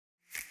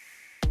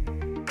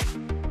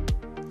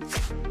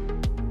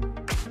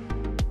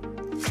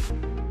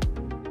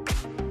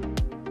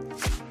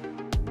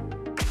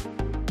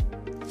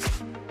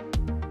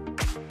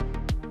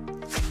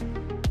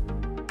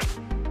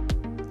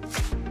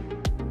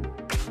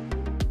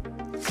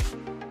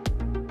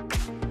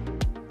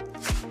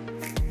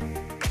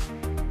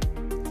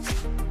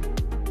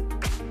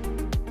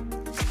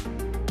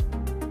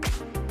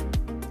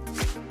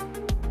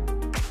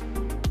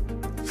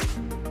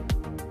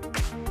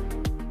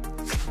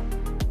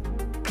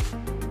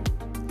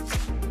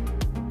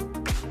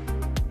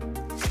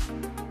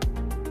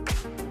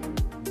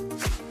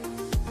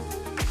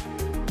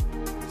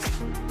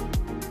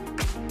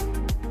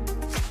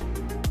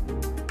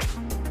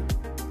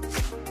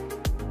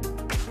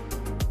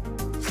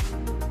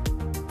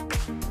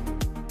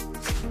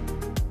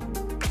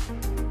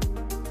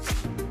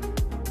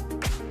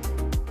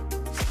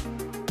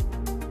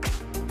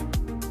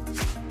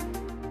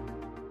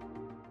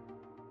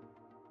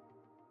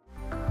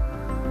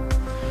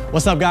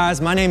What's up,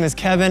 guys? My name is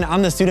Kevin.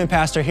 I'm the student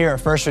pastor here at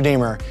First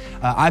Redeemer.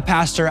 I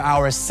pastor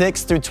our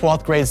 6th through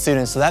 12th grade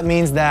students. So that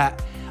means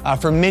that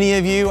for many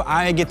of you,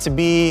 I get to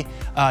be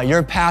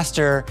your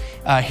pastor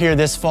here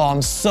this fall.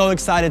 I'm so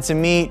excited to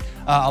meet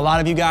a lot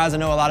of you guys. I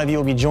know a lot of you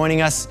will be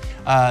joining us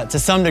to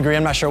some degree.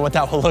 I'm not sure what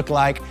that will look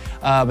like,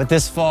 but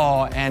this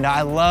fall. And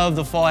I love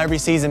the fall every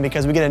season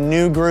because we get a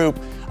new group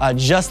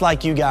just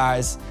like you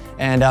guys.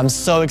 And I'm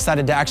so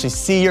excited to actually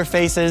see your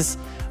faces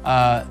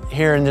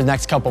here in the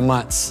next couple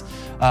months.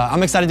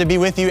 I'm excited to be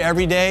with you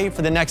every day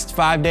for the next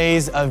 5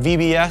 days of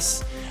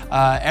VBS.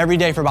 Every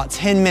day for about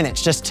 10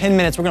 minutes, just 10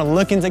 minutes, we're gonna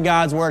look into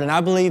God's word, and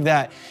I believe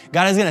that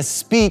God is gonna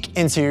speak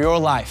into your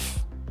life.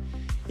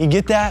 You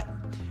get that?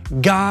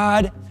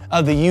 God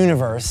of the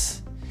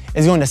universe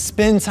is going to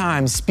spend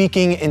time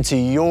speaking into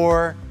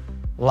your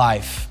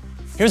life.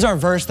 Here's our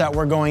verse that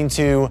we're going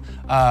to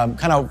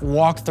kind of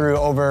walk through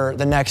over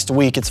the next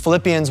week. It's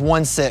Philippians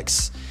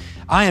 1:6.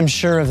 I am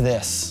sure of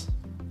this,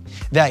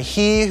 that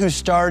he who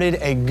started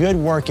a good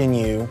work in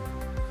you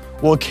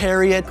will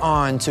carry it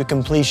on to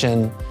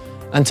completion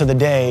until the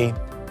day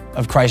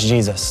of Christ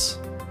Jesus.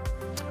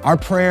 Our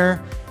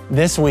prayer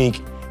this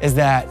week is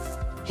that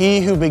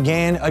he who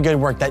began a good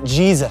work, that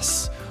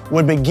Jesus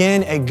would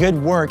begin a good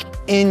work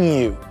in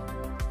you.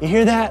 You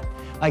hear that?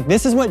 Like,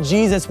 this is what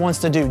Jesus wants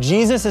to do.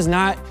 Jesus is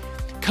not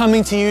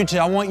coming to you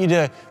I want you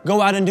to go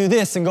out and do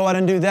this and go out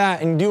and do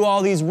that and do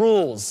all these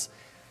rules.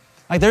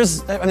 Like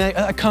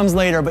that comes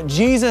later, but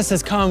Jesus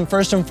has come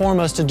first and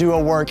foremost to do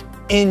a work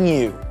in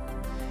you.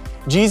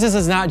 Jesus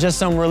is not just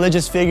some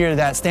religious figure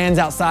that stands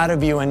outside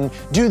of you and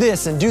do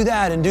this and do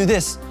that and do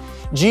this.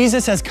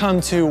 Jesus has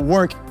come to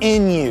work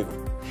in you,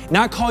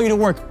 not call you to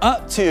work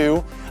up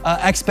to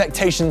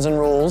expectations and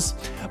rules,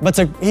 but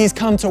he's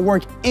come to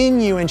work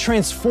in you and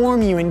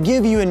transform you and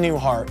give you a new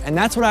heart. And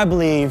that's what I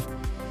believe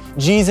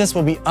Jesus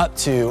will be up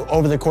to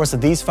over the course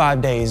of these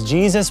 5 days.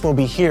 Jesus will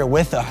be here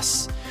with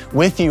us,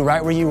 with you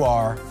right where you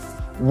are,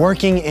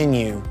 working in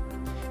you,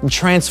 and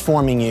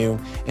transforming you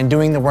and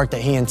doing the work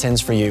that he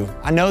intends for you.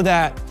 I know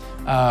that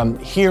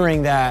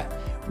hearing that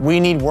we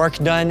need work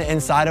done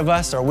inside of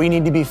us or we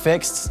need to be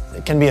fixed,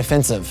 it can be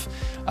offensive.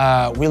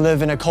 We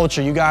live in a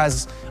culture, you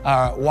guys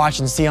watch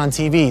and see on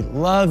TV,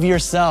 love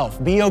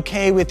yourself, be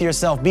okay with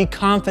yourself, be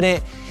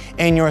confident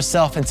in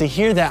yourself. And to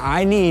hear that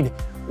I need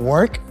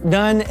work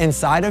done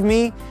inside of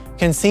me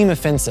can seem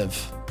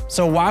offensive.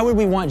 So why would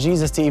we want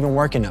Jesus to even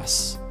work in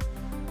us?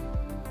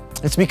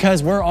 It's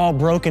because we're all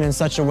broken in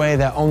such a way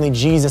that only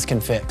Jesus can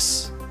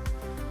fix.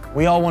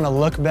 We all want to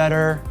look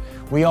better.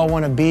 We all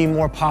want to be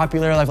more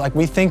popular. Like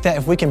we think that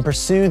if we can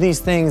pursue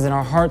these things, then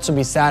our hearts will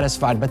be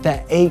satisfied. But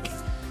that ache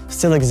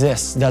still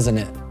exists, doesn't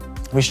it?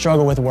 We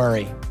struggle with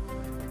worry.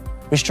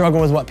 We struggle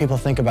with what people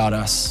think about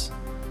us.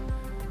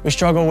 We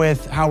struggle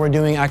with how we're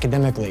doing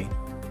academically.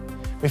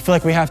 We feel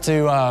like we have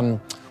to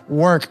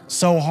work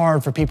so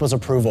hard for people's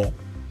approval.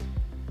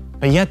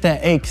 But yet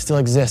that ache still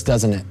exists,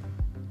 doesn't it?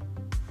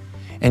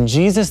 And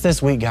Jesus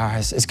this week,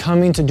 guys, is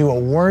coming to do a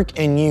work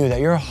in you that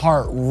your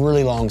heart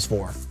really longs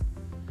for.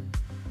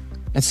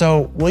 And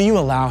so will you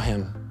allow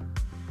him?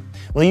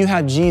 Will you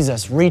have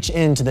Jesus reach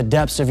into the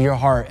depths of your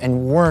heart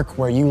and work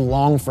where you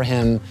long for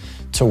him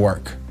to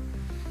work?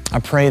 I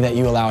pray that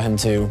you allow him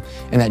to,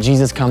 and that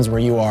Jesus comes where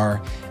you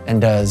are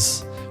and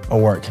does a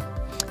work.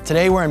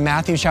 Today we're in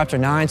Matthew chapter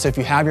 9, so if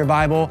you have your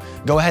Bible,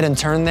 go ahead and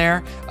turn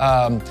there.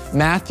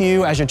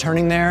 Matthew, as you're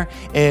turning there,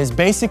 is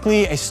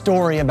basically a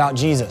story about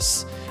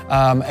Jesus.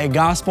 A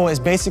gospel is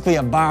basically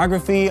a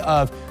biography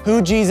of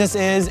who Jesus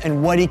is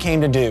and what he came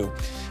to do.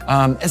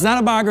 It's not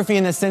a biography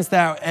in the sense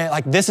that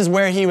like this is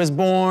where he was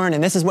born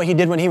and this is what he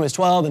did when he was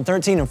 12 and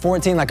 13 and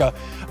 14, like a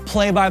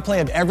play-by-play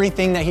of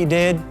everything that he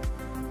did.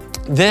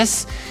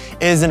 This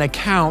is an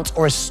account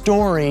or a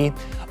story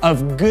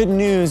of good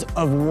news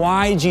of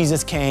why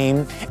Jesus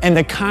came and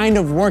the kind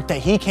of work that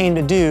he came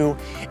to do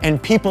in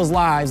people's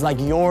lives like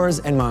yours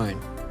and mine.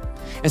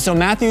 And so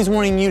Matthew's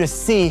wanting you to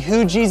see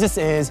who Jesus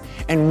is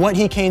and what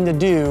he came to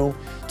do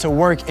to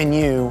work in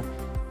you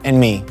and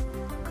me.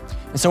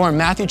 And so we're in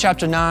Matthew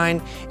chapter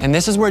 9, and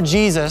this is where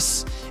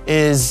Jesus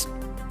is,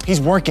 he's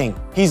working,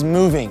 he's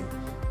moving.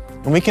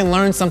 And we can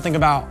learn something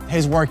about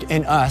his work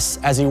in us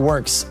as he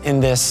works in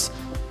this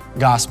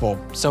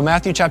gospel. So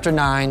Matthew chapter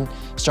 9,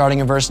 starting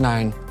in verse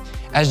 9.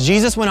 As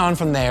Jesus went on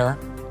from there,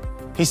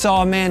 he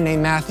saw a man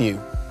named Matthew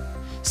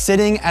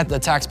sitting at the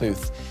tax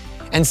booth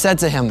and said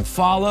to him,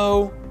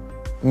 "Follow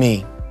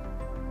me."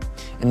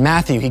 And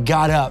Matthew, he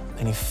got up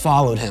and he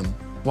followed him.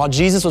 While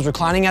Jesus was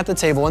reclining at the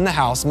table in the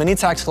house, many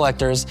tax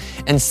collectors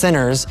and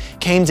sinners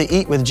came to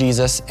eat with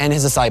Jesus and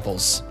his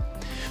disciples.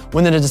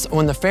 When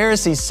the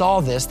Pharisees saw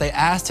this, they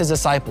asked his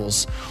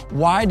disciples,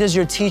 "Why does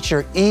your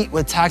teacher eat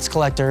with tax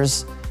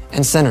collectors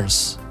and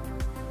sinners?"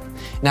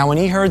 Now, when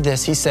he heard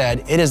this, he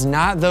said, "It is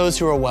not those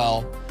who are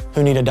well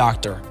who need a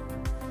doctor,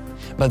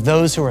 but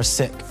those who are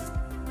sick.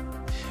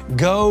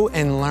 Go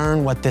and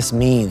learn what this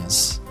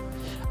means.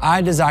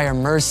 I desire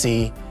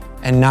mercy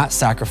and not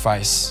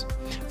sacrifice,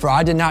 for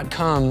I did not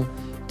come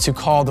to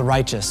call the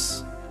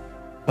righteous,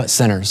 but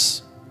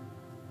sinners."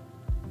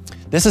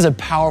 This is a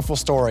powerful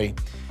story.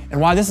 And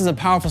why this is a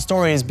powerful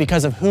story is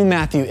because of who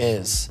Matthew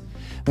is.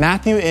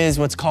 Matthew is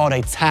what's called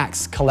a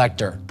tax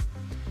collector.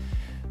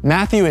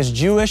 Matthew is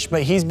Jewish,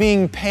 but he's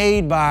being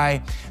paid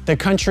by the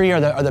country or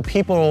the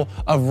people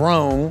of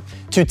Rome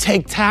to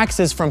take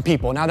taxes from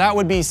people. Now that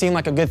would seem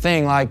like a good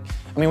thing. I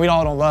know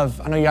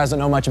you guys don't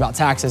know much about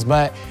taxes,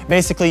 but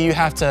basically you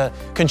have to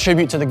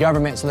contribute to the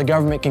government so the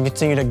government can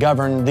continue to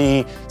govern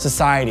the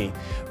society.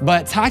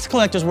 But tax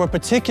collectors were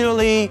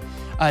particularly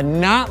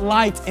not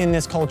liked in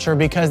this culture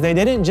because they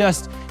didn't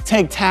just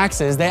take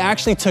taxes, they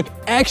actually took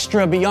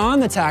extra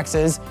beyond the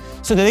taxes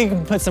so that they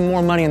could put some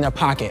more money in their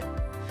pocket.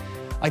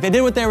 Like they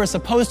did what they were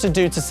supposed to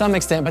do to some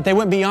extent, but they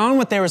went beyond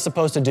what they were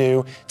supposed to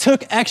do,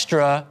 took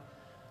extra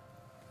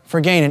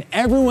for gain. And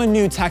everyone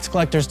knew tax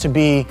collectors to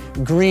be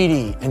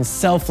greedy and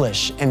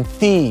selfish and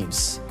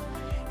thieves.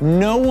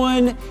 No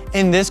one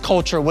in this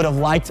culture would have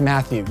liked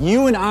Matthew.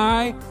 You and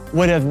I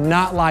would have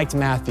not liked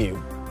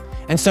Matthew.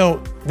 And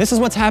so this is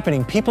what's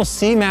happening. People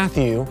see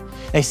Matthew,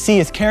 they see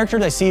his character,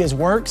 they see his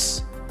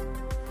works,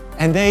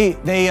 and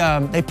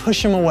they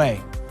push him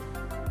away.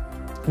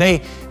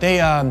 They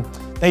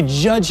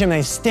judge him,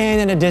 they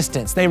stand in a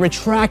distance, they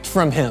retract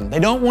from him. They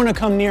don't want to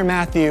come near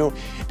Matthew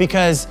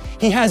because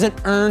he hasn't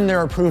earned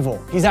their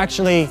approval. He's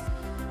actually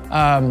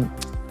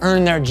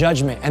earned their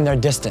judgment and their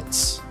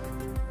distance.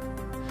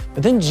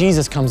 But then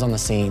Jesus comes on the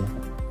scene.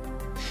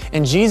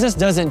 And Jesus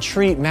doesn't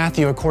treat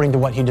Matthew according to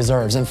what he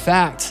deserves. In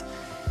fact,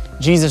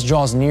 Jesus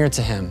draws near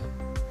to him.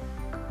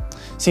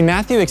 See,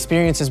 Matthew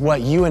experiences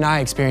what you and I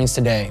experience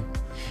today.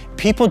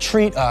 People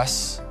treat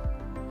us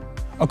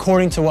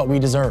according to what we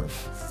deserve.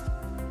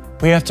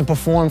 We have to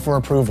perform for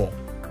approval.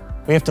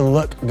 We have to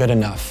look good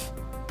enough.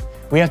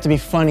 We have to be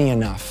funny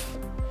enough.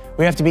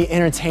 We have to be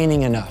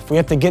entertaining enough. We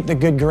have to get the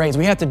good grades.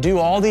 We have to do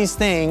all these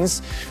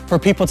things for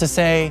people to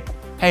say,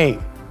 hey,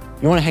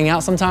 you want to hang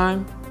out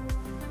sometime?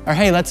 Or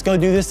hey, let's go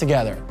do this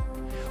together.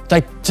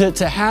 Like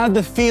to have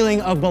the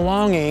feeling of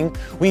belonging,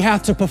 we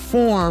have to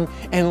perform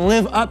and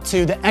live up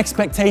to the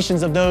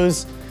expectations of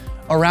those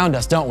around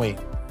us, don't we?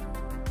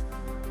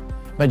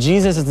 But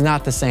Jesus is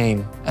not the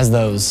same as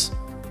those.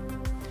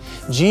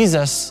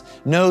 Jesus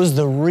knows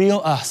the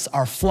real us,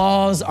 our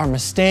flaws, our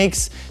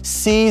mistakes,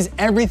 sees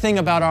everything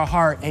about our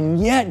heart.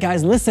 And yet,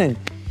 guys, listen,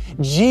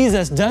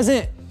 Jesus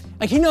doesn't,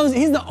 he knows,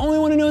 he's the only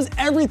one who knows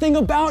everything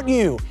about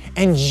you.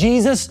 And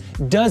Jesus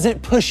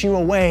doesn't push you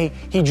away,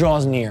 he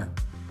draws near.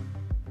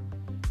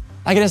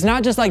 It is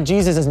not just like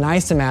Jesus is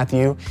nice to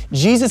Matthew.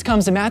 Jesus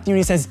comes to Matthew and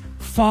he says,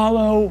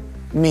 follow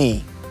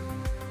me.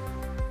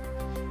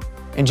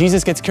 And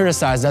Jesus gets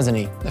criticized, doesn't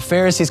he? The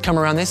Pharisees come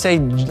around, they say,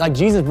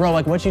 Jesus, bro,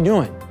 what you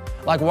doing?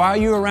 Why are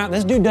you around?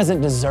 This dude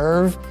doesn't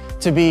deserve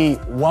to be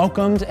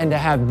welcomed and to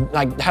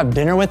have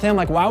dinner with him.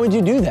 Why would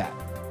you do that?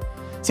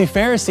 See,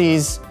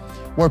 Pharisees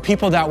were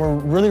people that were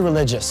really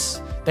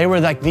religious. They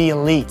were like the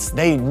elites.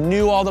 They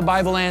knew all the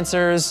Bible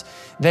answers.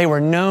 They were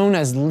known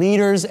as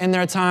leaders in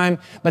their time,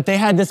 but they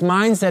had this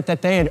mindset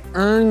that they had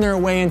earned their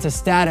way into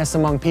status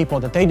among people,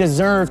 that they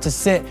deserved to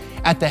sit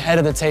at the head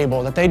of the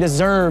table, that they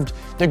deserved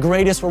the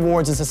greatest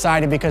rewards in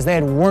society because they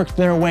had worked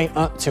their way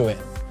up to it.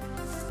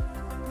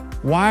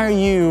 Why are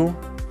you,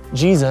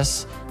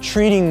 Jesus,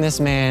 treating this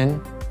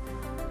man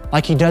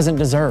like he doesn't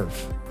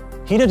deserve?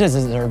 He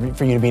doesn't deserve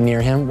for you to be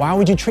near him. Why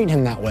would you treat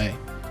him that way?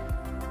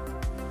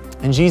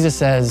 And Jesus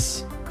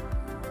says,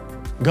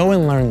 go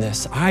and learn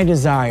this. I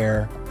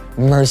desire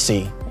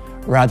mercy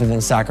rather than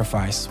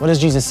sacrifice. What is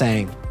Jesus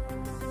saying?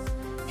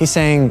 He's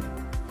saying,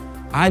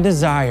 I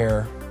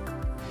desire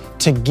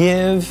to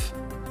give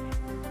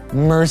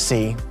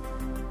mercy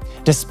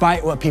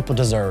despite what people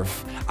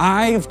deserve.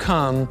 I've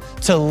come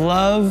to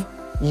love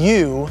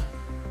you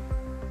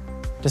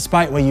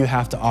despite what you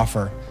have to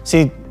offer.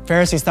 See,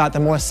 Pharisees thought the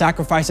more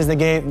sacrifices they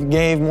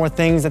gave, more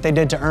things that they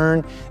did to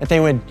earn, that they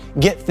would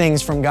get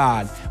things from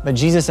God. But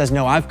Jesus says,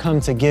 no, I've come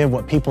to give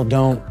what people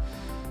don't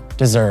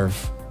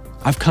deserve.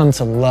 I've come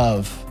to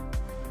love.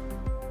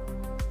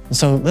 And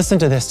so listen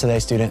to this today,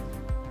 student.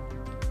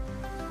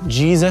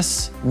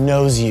 Jesus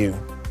knows you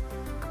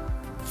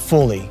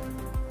fully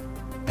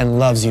and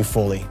loves you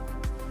fully.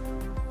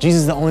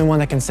 Jesus is the only one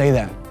that can say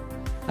that.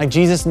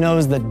 Jesus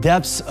knows the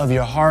depths of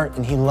your heart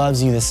and he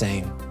loves you the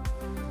same.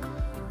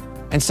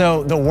 And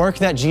so the work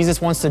that Jesus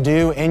wants to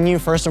do in you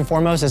first and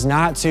foremost is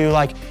not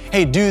to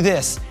hey, do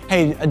this,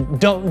 hey,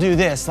 don't do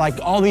this,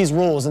 all these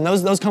rules, and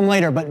those come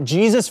later. But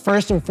Jesus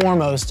first and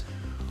foremost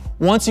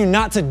wants you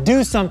not to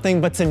do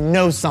something, but to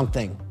know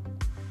something.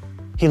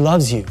 He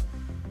loves you.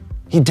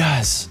 He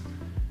does.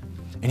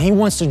 And he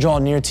wants to draw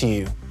near to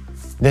you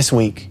this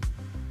week.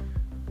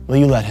 Will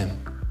you let him?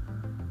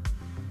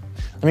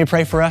 Let me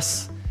pray for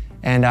us,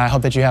 and I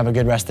hope that you have a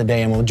good rest of the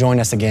day, and we'll join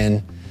us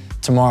again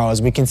tomorrow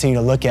as we continue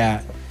to look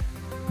at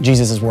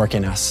Jesus' work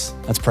in us.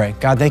 Let's pray.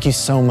 God, thank you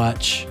so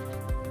much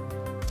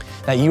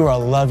that you are a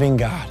loving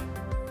God,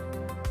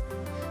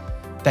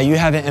 that you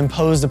haven't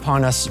imposed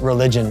upon us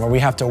religion where we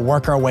have to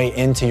work our way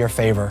into your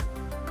favor.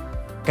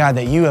 God,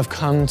 that you have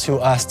come to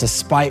us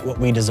despite what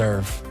we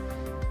deserve.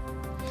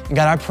 And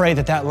God, I pray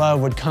that that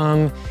love would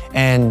come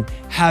and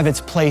have have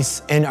its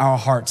place in our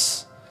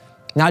hearts,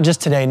 not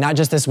just today, not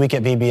just this week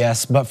at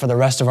VBS, but for the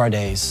rest of our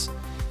days.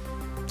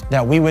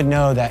 That we would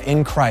know that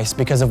in Christ,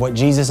 because of what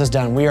Jesus has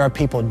done, we are a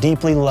people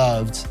deeply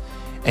loved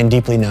and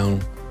deeply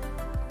known.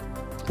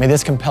 May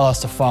this compel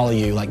us to follow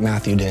you like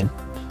Matthew did.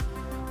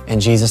 In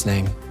Jesus'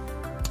 name,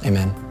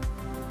 amen.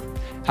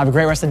 Have a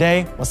great rest of the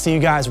day. We'll see you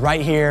guys right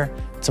here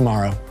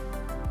tomorrow.